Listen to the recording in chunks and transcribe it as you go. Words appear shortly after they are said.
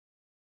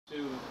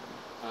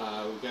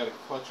got a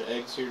clutch of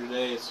eggs here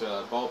today. It's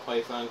a ball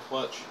python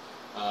clutch,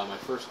 my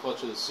first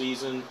clutch of the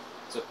season.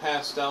 It's a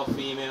pastel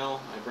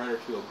female. I bred her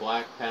to a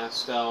black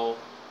pastel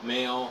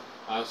male.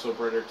 I also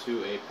bred her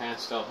to a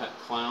pastel het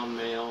clown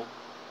male,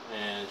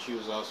 and she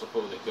was also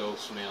put with a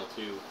ghost male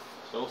too.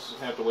 So we'll just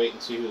have to wait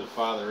and see who the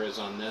father is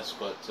on this,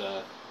 but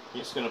I'm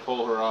just going to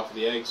pull her off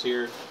the eggs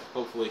here.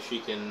 Hopefully she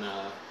can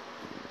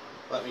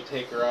let me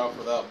take her off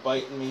without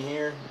biting me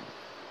here.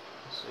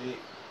 Let's see.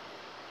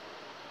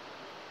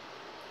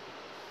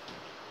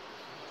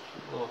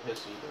 She's a little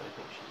hissy, but I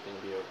think she's going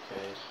to be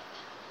okay.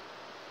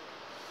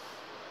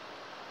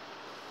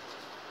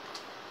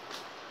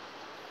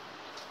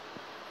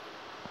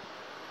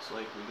 Looks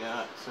like we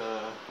got,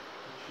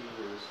 she's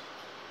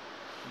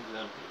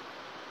empty.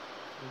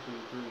 1, 2,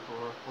 3,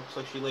 4. Looks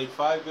like she laid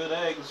 5 good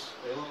eggs.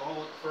 They all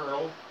look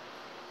fertile.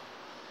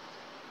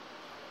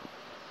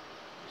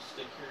 Just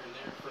stick her in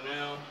there for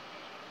now.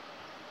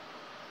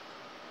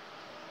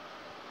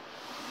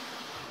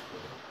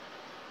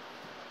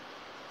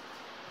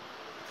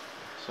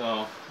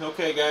 So,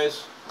 okay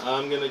guys,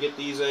 I'm going to get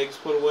these eggs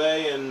put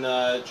away and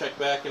check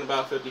back in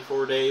about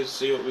 54 days,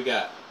 see what we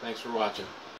got. Thanks for watching.